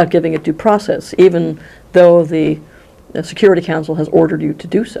without giving it due process, even though the Security Council has ordered you to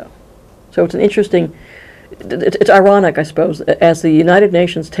do so? So it's an interesting, it's ironic, I suppose, as the United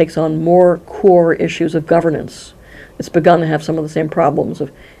Nations takes on more core issues of governance, it's begun to have some of the same problems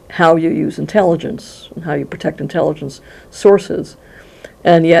of how you use intelligence and how you protect intelligence sources,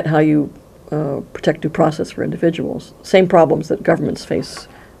 and yet how you protect due process for individuals. Same problems that governments face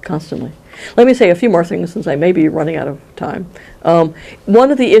constantly. Let me say a few more things since I may be running out of time.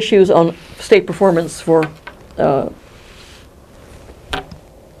 One of the issues on state performance for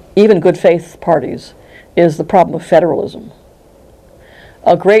even good faith parties is the problem of federalism.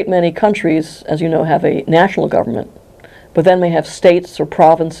 A great many countries, as you know, have a national government, but then may have states or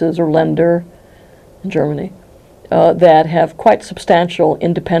provinces or Länder in Germany that have quite substantial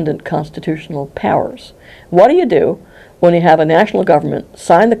independent constitutional powers. What do you do when you have a national government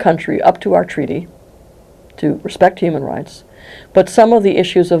sign the country up to our treaty to respect human rights, but some of the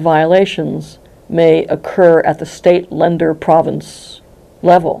issues of violations may occur at the state, Länder, province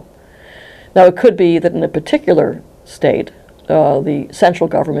level? Now, it could be that in a particular state, the central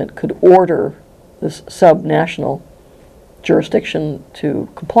government could order this sub-national jurisdiction to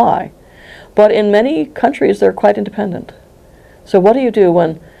comply. But in many countries, they're quite independent. So what do you do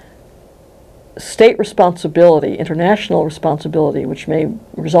when state responsibility, international responsibility, which may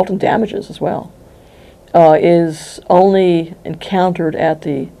result in damages as well, is only encountered at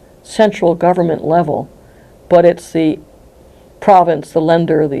the central government level, but it's the province, the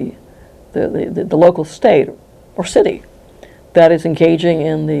Länder, the local state or city that is engaging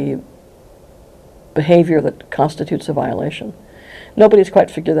in the behavior that constitutes a violation? Nobody's quite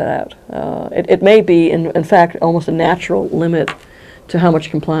figured that out. It may be, in fact, almost a natural limit to how much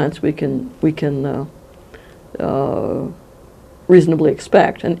compliance we can reasonably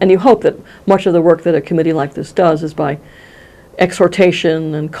expect. And you hope that much of the work that a committee like this does is by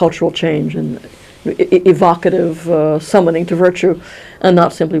exhortation and cultural change and evocative summoning to virtue, and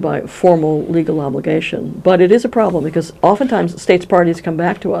not simply by formal legal obligation. But it is a problem because oftentimes states parties come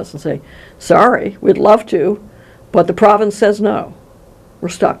back to us and say, sorry, we'd love to, but the province says no. We're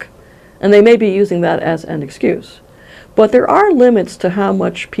stuck. And they may be using that as an excuse. But there are limits to how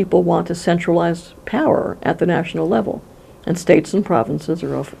much people want to centralize power at the national level. And states and provinces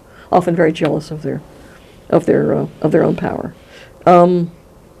are often very jealous of their own power.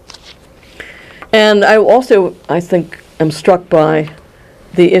 And I also, I think, am struck by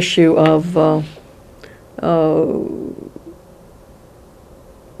the issue of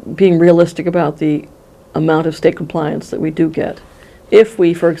being realistic about the amount of state compliance that we do get. If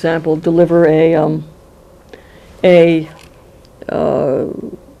we, for example, deliver a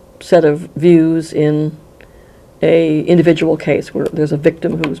set of views in a individual case where there's a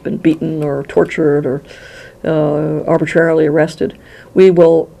victim who's been beaten or tortured or arbitrarily arrested, we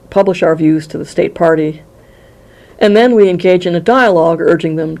will publish our views to the state party, and then we engage in a dialogue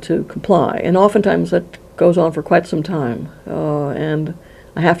urging them to comply. And oftentimes that goes on for quite some time. And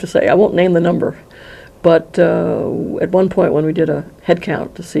I have to say, I won't name the number, but at one point when we did a head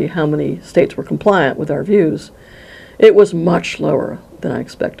count to see how many states were compliant with our views, It was much lower than I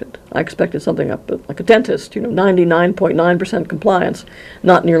expected. I expected something up like a dentist, 99.9% compliance,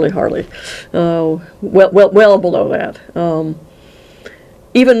 not nearly hardly. Well below that.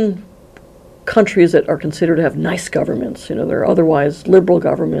 Even countries that are considered to have nice governments, they're otherwise liberal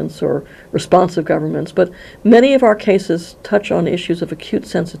governments or responsive governments, but many of our cases touch on issues of acute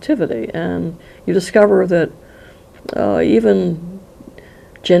sensitivity, and you discover that even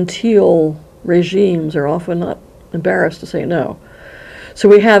genteel regimes are often not embarrassed to say no. So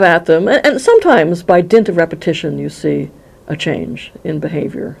we have at them, and sometimes by dint of repetition you see a change in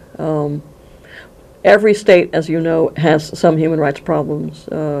behavior. Every state, as you know, has some human rights problems,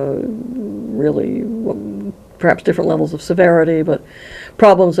 really, perhaps different levels of severity, but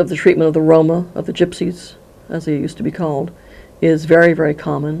problems of the treatment of the Roma, of the Gypsies, as they used to be called, is very, very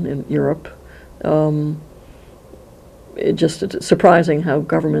common in Europe. It's surprising how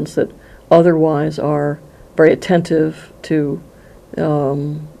governments that otherwise are very attentive to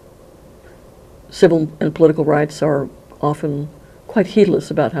civil and political rights are often quite heedless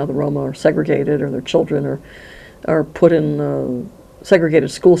about how the Roma are segregated, or their children are put in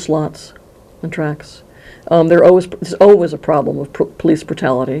segregated school slots and tracks. There's always a problem of police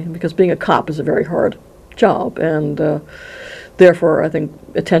brutality, because being a cop is a very hard job, and therefore I think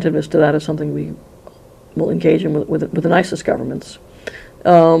attentiveness to that is something we will engage in with the nicest governments.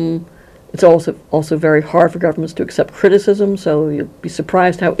 It's also very hard for governments to accept criticism, so you'd be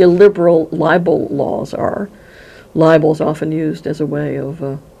surprised how illiberal libel laws are. Libel is often used as a way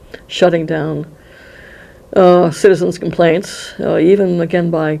of shutting down citizens' complaints, even, again,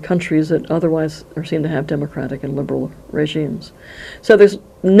 by countries that otherwise are seen to have democratic and liberal regimes. So there's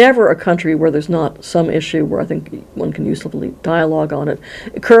never a country where there's not some issue where I think one can usefully dialogue on it.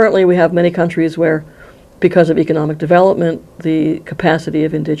 Currently, we have many countries where, because of economic development, the capacity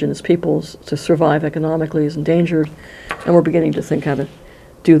of indigenous peoples to survive economically is endangered, and we're beginning to think how to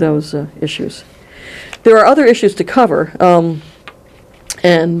do those issues. There are other issues to cover,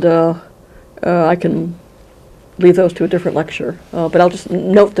 and I can leave those to a different lecture, but I'll just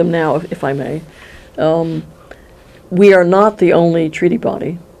note them now, if I may. We are not the only treaty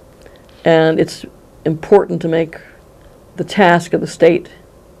body, and it's important to make the task of the state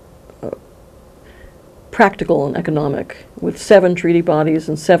practical and economic. With 7 treaty bodies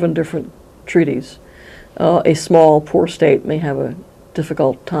and 7 different treaties, a small, poor state may have a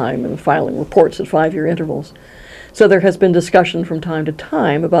difficult time in filing reports at 5-year intervals. So there has been discussion from time to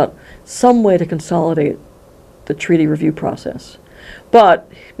time about some way to consolidate the treaty review process.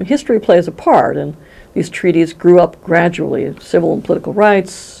 But history plays a part, and these treaties grew up gradually: civil and political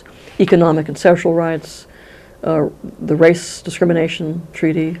rights, economic and social rights, the Race Discrimination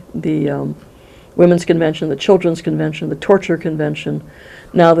Treaty, the Women's Convention, the Children's Convention, the Torture Convention,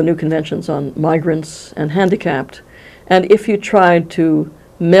 now the new conventions on migrants and handicapped. And if you tried to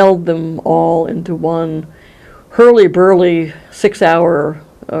meld them all into one hurly-burly 6-hour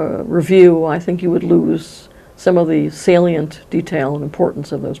review, I think you would lose some of the salient detail and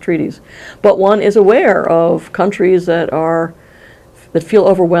importance of those treaties. But one is aware of countries that feel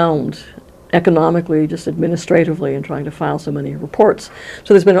overwhelmed economically, just administratively, in trying to file so many reports.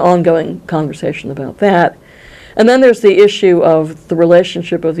 So there's been an ongoing conversation about that. And then there's the issue of the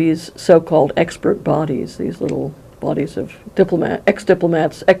relationship of these so-called expert bodies, these little bodies of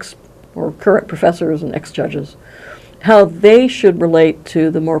ex-diplomats, or current professors and ex-judges, how they should relate to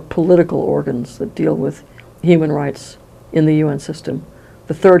the more political organs that deal with human rights in the UN system.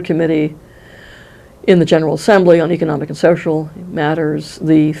 The Third Committee in the General Assembly on Economic and Social Matters,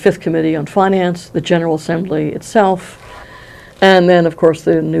 the Fifth Committee on Finance, the General Assembly itself, and then, of course,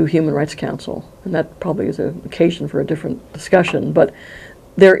 the new Human Rights Council. And that probably is an occasion for a different discussion. But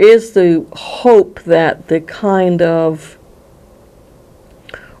there is the hope that the kind of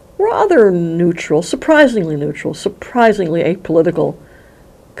rather neutral, surprisingly apolitical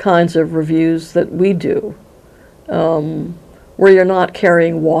kinds of reviews that we do, where you're not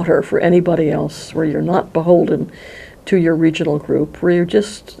carrying water for anybody else, where you're not beholden to your regional group, where you're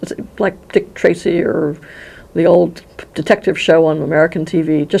just, like Dick Tracy or the old detective show on American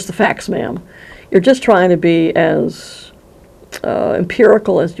TV, just the facts, ma'am. You're just trying to be as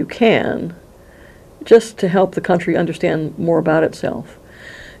empirical as you can, just to help the country understand more about itself.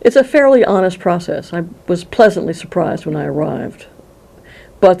 It's a fairly honest process. I was pleasantly surprised when I arrived.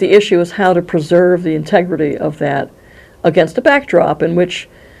 But the issue is how to preserve the integrity of that against a backdrop in which,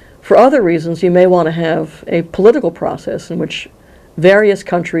 for other reasons, you may want to have a political process in which various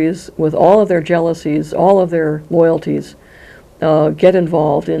countries, with all of their jealousies, all of their loyalties, get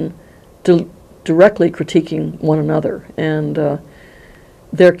involved in directly critiquing one another. And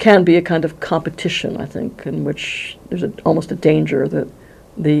there can be a kind of competition, I think, in which there's almost a danger that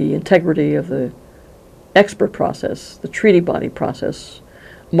the integrity of the expert process, the treaty body process,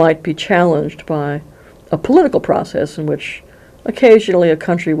 might be challenged by a political process in which occasionally a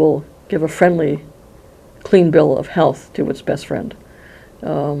country will give a friendly, clean bill of health to its best friend.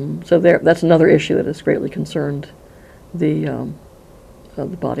 So that's another issue that has greatly concerned the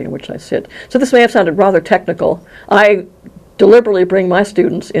body in which I sit. So this may have sounded rather technical. I deliberately bring my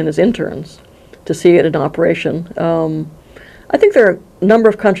students in as interns to see it in operation. I think there are a number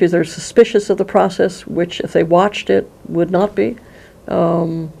of countries that are suspicious of the process, which if they watched it would not be.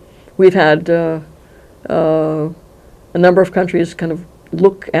 We've had a number of countries kind of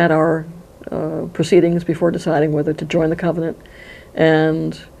look at our proceedings before deciding whether to join the covenant.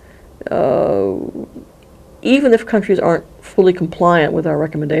 And even if countries aren't fully compliant with our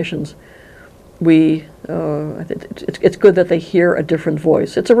recommendations, I think it's good that they hear a different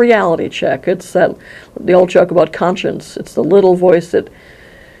voice. It's a reality check. It's the old joke about conscience. It's the little voice that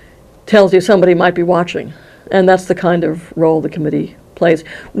tells you somebody might be watching. And that's the kind of role the committee plays.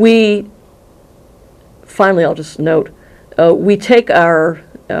 Finally, I'll just note, we take our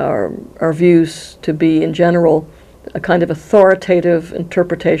views to be, in general, a kind of authoritative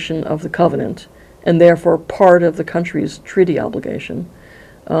interpretation of the covenant, and therefore part of the country's treaty obligation.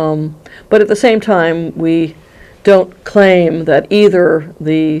 But at the same time, we don't claim that either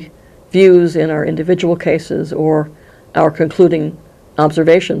the views in our individual cases or our concluding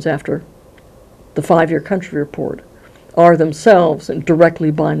observations after the 5-year country report are themselves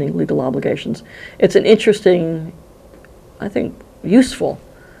directly binding legal obligations. It's an interesting, I think, useful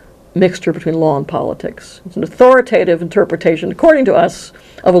mixture between law and politics. It's an authoritative interpretation, according to us,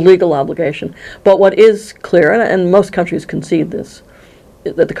 of a legal obligation. But what is clear, and most countries concede this,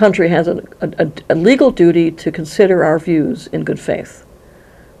 that the country has a legal duty to consider our views in good faith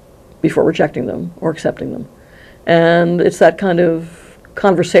before rejecting them or accepting them. And it's that kind of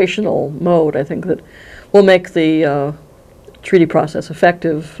conversational mode, I think, that will make the treaty process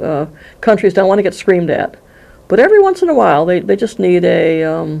effective. Countries don't want to get screamed at, but every once in a while they just need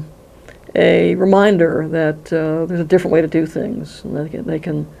a reminder that there's a different way to do things, and they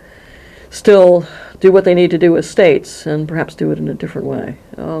can still do what they need to do as states and perhaps do it in a different way.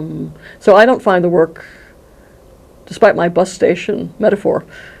 So I don't find the work, despite my bus station metaphor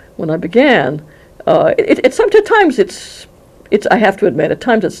when I began, I have to admit, at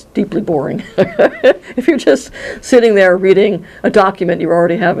times it's deeply boring. If you're just sitting there reading a document you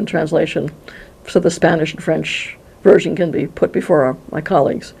already have in translation, so the Spanish and French version can be put before my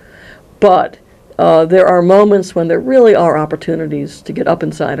colleagues. But there are moments when there really are opportunities to get up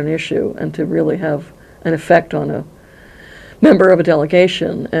inside an issue and to really have an effect on a member of a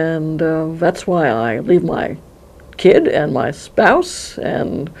delegation. And that's why I leave my kid and my spouse,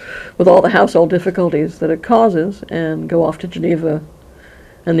 and with all the household difficulties that it causes, and go off to Geneva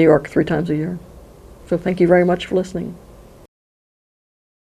and New York 3 times a year. So thank you very much for listening.